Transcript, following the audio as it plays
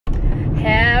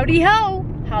Howdy ho!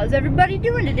 How's everybody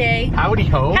doing today? Howdy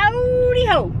ho. Howdy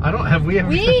ho! I don't have we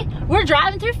ever. We're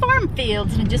driving through farm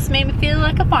fields and it just made me feel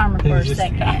like a farmer for a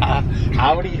second.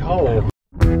 Howdy ho.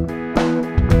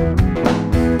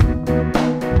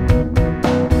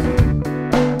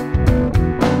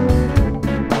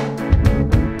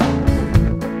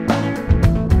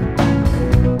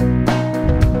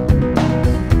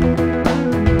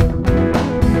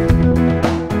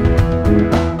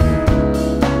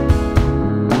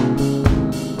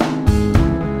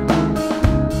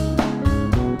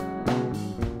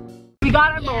 We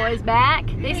got our boys back.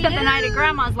 They spent the night at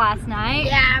Grandma's last night.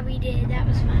 Yeah, we did. That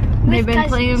was fun. They've been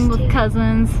playing with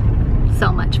cousins.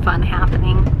 So much fun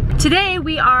happening. Today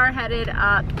we are headed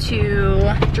up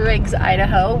to Driggs,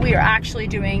 Idaho. We are actually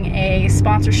doing a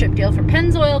sponsorship deal for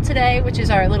Pennzoil today, which is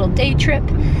our little day trip.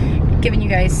 Giving you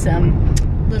guys some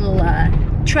little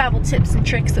travel tips and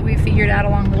tricks that we figured out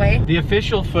along the way. The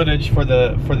official footage for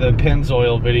the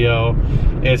Pennzoil video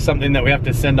is something that we have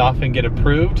to send off and get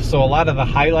approved. So a lot of the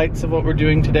highlights of what we're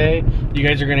doing today, you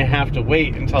guys are gonna have to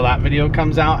wait until that video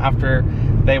comes out after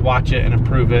they watch it and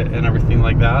approve it and everything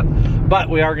like that. But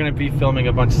we are gonna be filming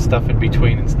a bunch of stuff in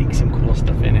between and sneak some cool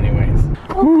stuff in anyways.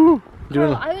 Oh,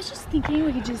 Carl, I was just thinking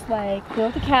we could just like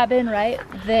build a cabin right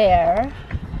there.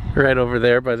 Right over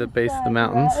there by the base of the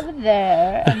mountains. Right over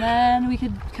there, and then we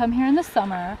could come here in the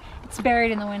summer. It's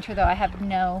buried in the winter though. I have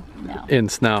no. In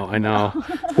snow, I know.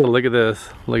 So look at this.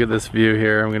 Look at this view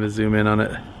here. I'm gonna zoom in on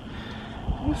it.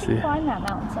 We should climb that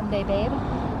mountain someday, babe.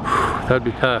 That'd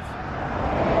be tough.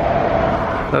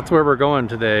 That's where we're going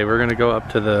today. We're gonna go up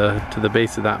to the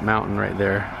base of that mountain right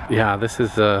there. Yeah, this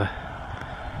is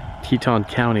Teton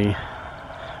County.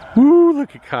 Woo!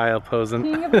 Look at Kyle posing.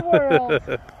 King of the world.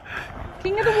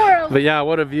 King of the world. But yeah,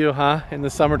 what a view, huh? In the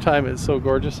summertime, it's so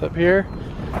gorgeous up here.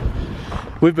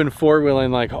 We've been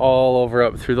four-wheeling like all over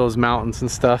up through those mountains and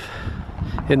stuff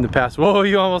in the past. Whoa,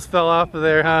 you almost fell off of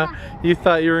there, huh? You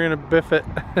thought you were gonna biff it.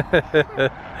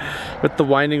 With the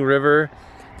winding river.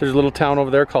 There's a little town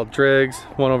over there called Driggs.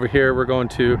 One over here we're going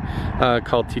to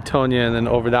called Tetonia, and then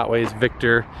over that way is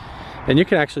Victor. And you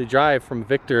can actually drive from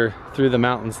Victor through the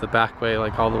mountains the back way,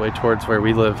 like all the way towards where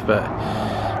we live.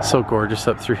 But so gorgeous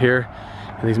up through here.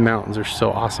 And these mountains are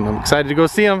so awesome. I'm excited to go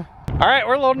see them. All right,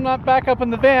 we're loading up back up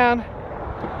in the van.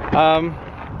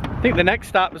 I think the next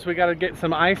stop is we gotta get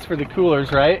some ice for the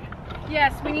coolers, right?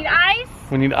 Yes, we need ice.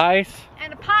 We need ice.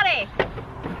 And a potty.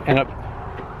 And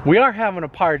we are having a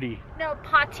party. No,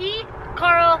 potty?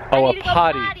 Carl, Oh, I need to go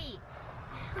potty.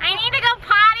 I need to go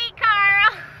potty,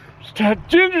 Carl.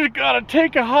 Ginger's gotta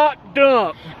take a hot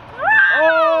dump.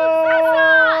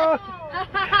 Oh!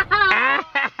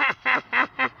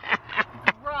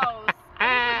 Gross.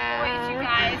 Boys, you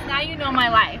guys, now you know my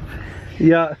life.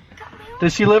 Yeah.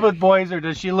 Does she live with boys or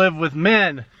does she live with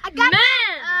men? I got my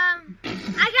own.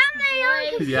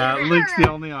 Yeah, Luke's the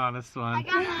only honest one. I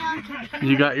got my own computer.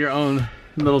 You got your own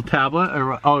little tablet?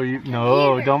 Or, oh,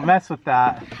 no, don't mess with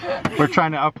that. We're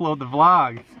trying to upload the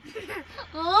vlog.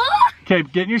 Okay,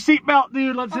 get in your seatbelt,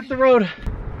 dude. Let's hit the road.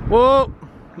 Whoa,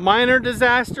 minor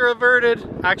disaster averted.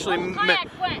 Actually,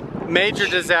 major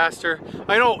disaster.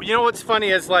 I know, you know what's funny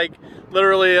is like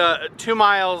literally 2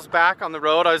 miles back on the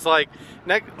road, I was like,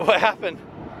 what happened?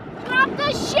 Drop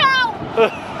the shoe.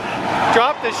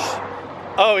 Dropped the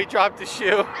oh, he dropped the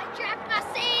shoe. I dropped my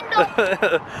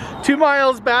sandal. 2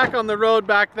 miles back on the road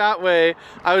back that way,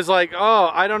 I was like, oh,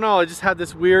 I don't know, I just had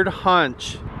this weird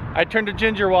hunch. I turned to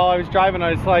Ginger while I was driving,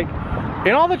 I was like,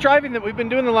 in all the driving that we've been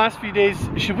doing the last few days,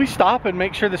 should we stop and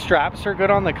make sure the straps are good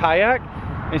on the kayak?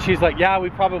 And she's like, yeah, we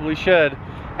probably should.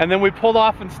 And then we pulled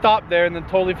off and stopped there and then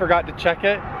totally forgot to check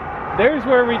it. There's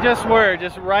where we just were,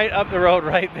 just right up the road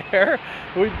right there.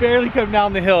 We barely come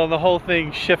down the hill and the whole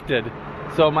thing shifted.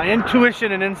 So my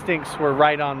intuition and instincts were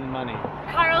right on the money.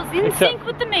 Carl's in sync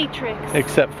with the Matrix.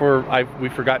 Except for we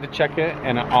forgot to check it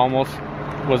and it almost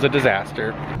was a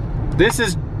disaster. This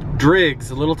is Driggs,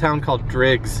 a little town called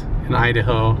Driggs in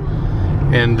Idaho.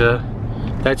 And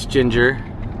that's Ginger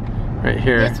right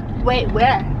here. Wait,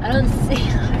 where? I don't see.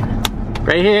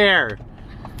 Right here.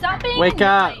 Stop being Wake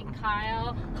up.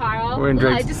 Kyle. Carl. We're in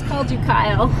Driggs. I just called you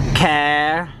Kyle.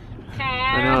 Care.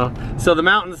 I know. So the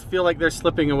mountains feel like they're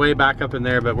slipping away back up in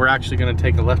there, but we're actually gonna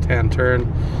take a left-hand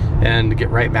turn and get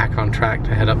right back on track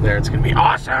to head up there. It's gonna be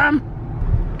awesome.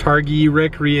 Targhee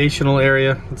recreational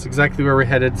area. That's exactly where we're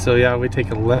headed. So yeah, we take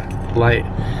a left light.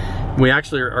 We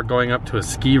actually are going up to a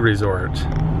ski resort.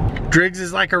 Driggs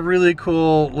is like a really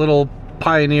cool little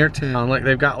pioneer town. Like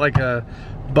they've got like a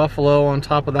buffalo on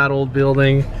top of that old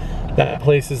building. That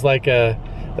place is like a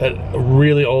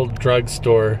really old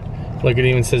drugstore. Look, it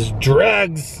even says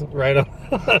drugs right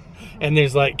on. And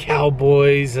there's like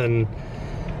cowboys, and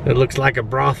it looks like a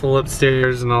brothel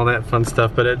upstairs and all that fun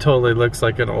stuff, but it totally looks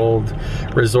like an old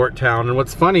resort town. And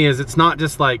what's funny is it's not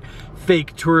just like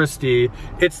fake touristy,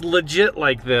 it's legit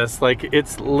like this. Like,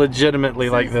 it's legitimately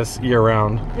like this year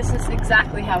round. This is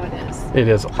exactly how it is. It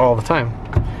is all the time.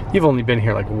 You've only been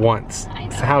here like once. I know.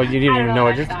 So how you don't even know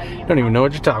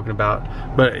what you're talking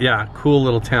about. But yeah, cool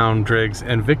little town, Driggs,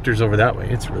 and Victor's over that way.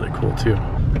 It's really cool too.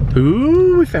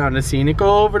 Ooh, we found a scenic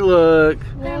overlook.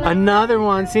 Another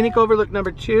one, scenic overlook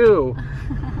number 2.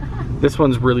 This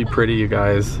one's really pretty, you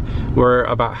guys. We're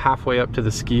about halfway up to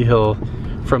the ski hill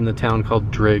from the town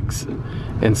called Driggs.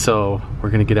 And so we're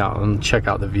gonna get out and check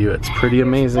out the view. It's pretty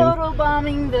amazing. Photo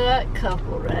bombing that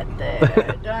couple right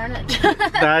there. Darn it.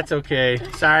 That's okay.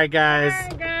 Sorry, guys.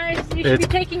 Sorry, guys. You should be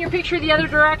taking your picture the other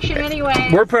direction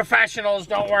anyway. We're professionals.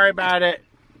 Don't worry about it.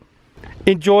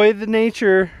 Enjoy the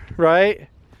nature, right?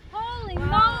 Holy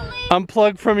moly!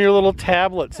 Unplug from your little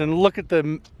tablets and look at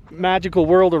the magical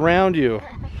world around you,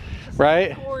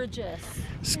 right? Gorgeous.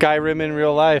 Skyrim in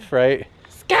real life, right?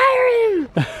 Skyrim!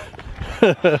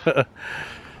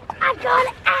 I got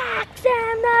an axe and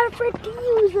I'm not afraid to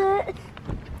use it.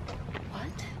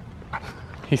 What?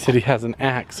 He said he has an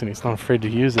axe and he's not afraid to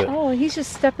use it. Oh, he's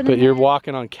just stepping But in you're there.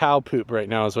 walking on cow poop right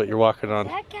now is what you're walking on.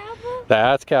 Is that cowboy?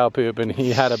 That's cow poop, and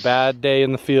he had a bad day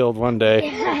in the field one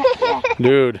day.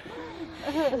 Dude,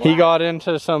 he got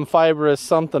into some fibrous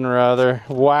something or other.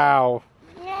 Wow.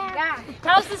 Yeah.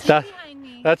 How's this That- behind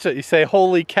me? That's what you say,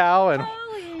 holy cow and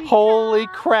holy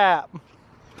crap.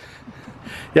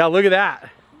 Yeah, look at that.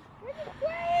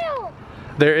 Wow.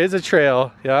 There is a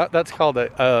trail. Yeah, that's called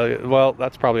a, well,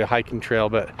 that's probably a hiking trail,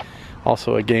 but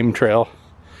also a game trail.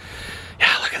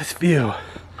 Yeah, look at this view.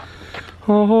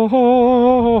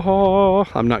 Oh,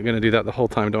 I'm not gonna do that the whole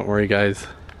time, don't worry, guys.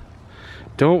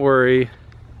 Don't worry.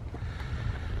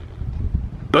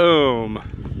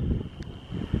 Boom.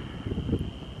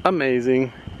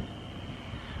 Amazing.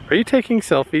 Are you taking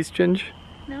selfies, Ginge?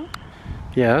 No,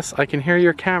 Yes, I can hear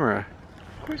your camera.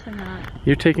 of course I'm not.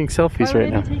 You're taking selfies right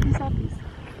now. Why would I be taking selfies?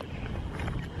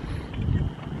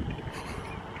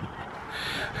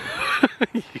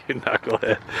 You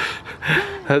knucklehead.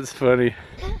 That's funny.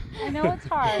 I know it's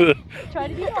hard. Try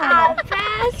to be normal. Our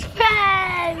best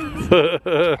friends.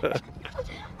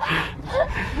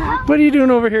 What are you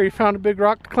doing over here? You found a big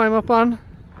rock to climb up on?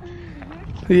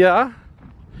 Yeah?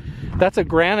 That's a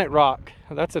granite rock.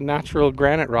 That's a natural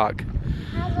granite rock.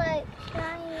 Has like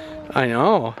diamonds. I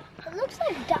know. It looks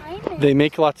like diamonds. They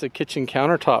make lots of kitchen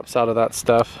countertops out of that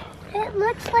stuff. It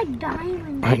looks like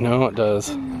diamonds. I know it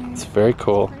does. It's very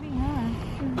cool. Pretty, huh?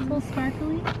 It's a little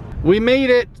sparkly. We made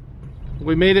it.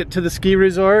 We made it to the ski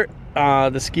resort.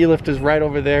 The ski lift is right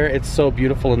over there. It's so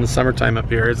beautiful in the summertime up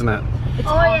here, isn't it? It's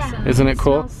Oh, yeah. awesome. Isn't it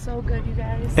cool? Smells so good, you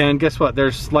guys. And guess what?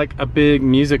 There's like a big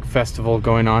music festival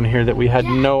going on here that we had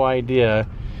no idea.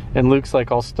 And Luke's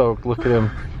like all stoked. Look at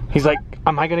him. He's like,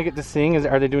 am I gonna get to sing?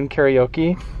 Are they doing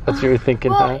karaoke? That's what you're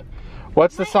thinking, huh?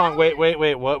 What's the song? Wait.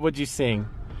 What would you sing?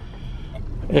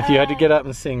 If you had to get up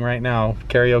and sing right now,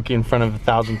 karaoke in front of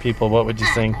 1,000 people, what would you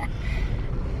sing?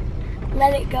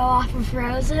 Let it go off of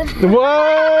Frozen.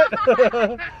 What?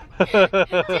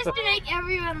 Just to make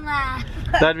everyone laugh.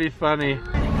 That'd be funny.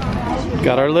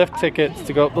 Got our lift tickets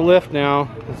to go up the lift now.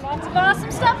 Lots of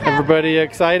awesome stuff happening. Everybody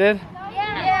excited?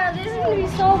 Yeah, this is gonna be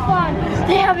so fun.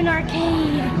 They have an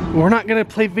arcade. We're not gonna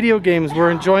play video games.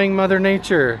 We're enjoying Mother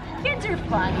Nature. Kids are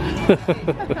fun.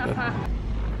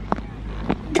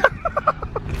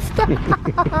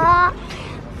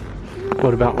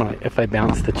 What about if I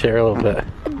bounce the chair a little bit?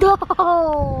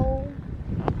 No.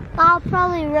 I'll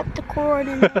probably rip the cord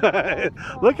and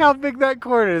Look how big that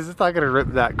cord is. It's not gonna rip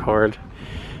that cord.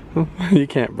 You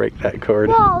can't break that cord.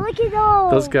 whoa, look at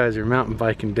those. Those guys are mountain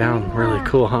biking down. Really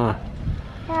cool, huh?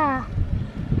 Yeah.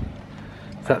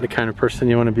 Is that the kind of person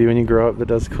you want to be when you grow up that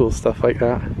does cool stuff like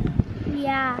that?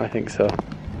 Yeah. I think so.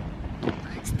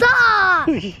 Stop!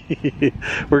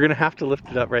 We're gonna have to lift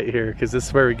it up right here because this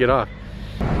is where we get off.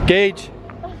 Gage,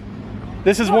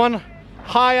 this is one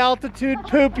high altitude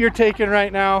poop you're taking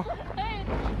right now.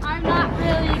 I'm not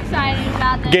really excited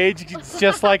about this. Gage, it's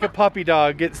just like a puppy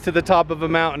dog, gets to the top of a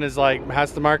mountain, is like,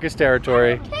 has to mark his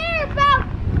territory.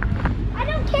 I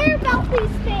don't care about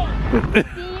these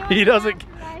things. He doesn't.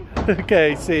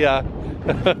 Okay, see ya.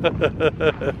 Look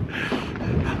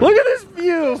at this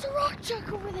view. There's a rock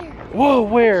chuck over there. Whoa,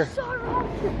 where? Saw a rock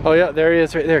chuck. Oh yeah, there he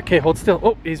is right there. Okay, hold still.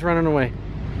 Oh, he's running away.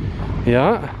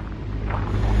 Yeah.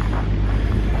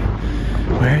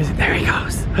 Where is it? There he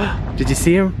goes. Did you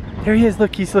see him? There he is.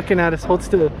 Look, he's looking at us. Hold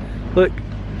still. Look.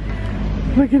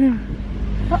 Look at him.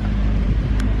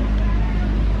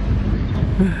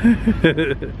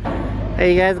 Are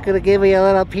you guys gonna give me a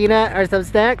little peanut or some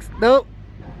snacks? Nope.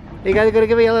 You guys gonna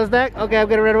give me a little snack? Okay, I'm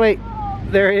gonna run away.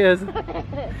 There he is.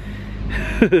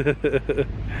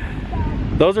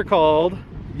 Those are called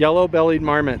yellow-bellied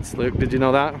marmots, Luke. Did you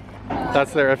know that?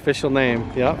 That's their official name.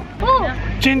 Yep.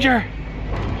 Oh, Ginger!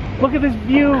 Look at this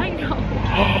view! I know.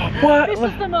 What? This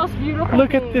is the most beautiful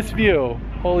Look thing. at this view.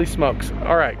 Holy smokes.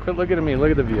 Alright, quit looking at me.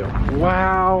 Look at the view.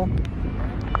 Wow.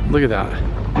 Look at that.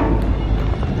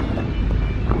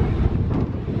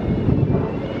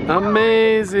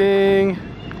 Amazing.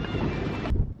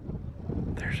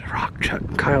 There's a rock chuck.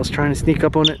 Kyle's trying to sneak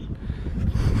up on it.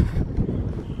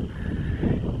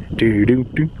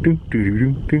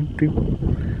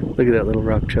 Look at that little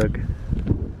rock chug.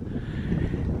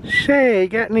 Say,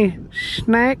 got any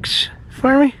snacks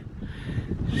for me?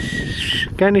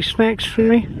 Got any snacks for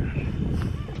me?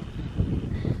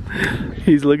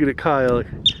 He's looking at Kyle.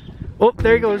 Oh,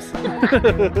 there he goes.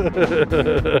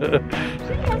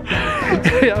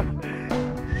 Yeah.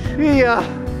 Yeah.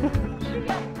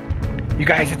 You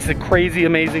guys, it's a crazy,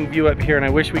 amazing view up here, and I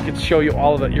wish we could show you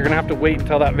all of it. You're gonna have to wait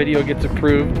until that video gets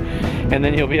approved, and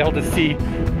then you'll be able to see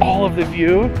all of the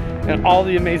view and all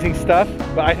the amazing stuff.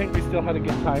 But I think we still had a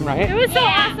good time, right? It was so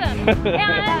awesome.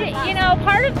 And you know,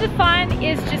 part of the fun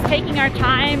is just taking our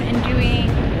time and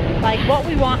doing like what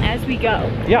we want as we go.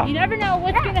 Yeah. You never know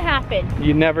what's gonna happen.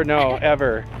 You never know,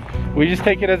 ever. We just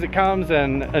take it as it comes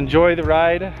and enjoy the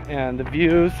ride and the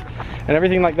views and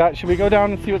everything like that. Should we go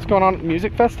down and see what's going on at the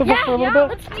music festival for a little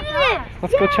bit? Let's do it.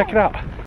 Let's go check it out.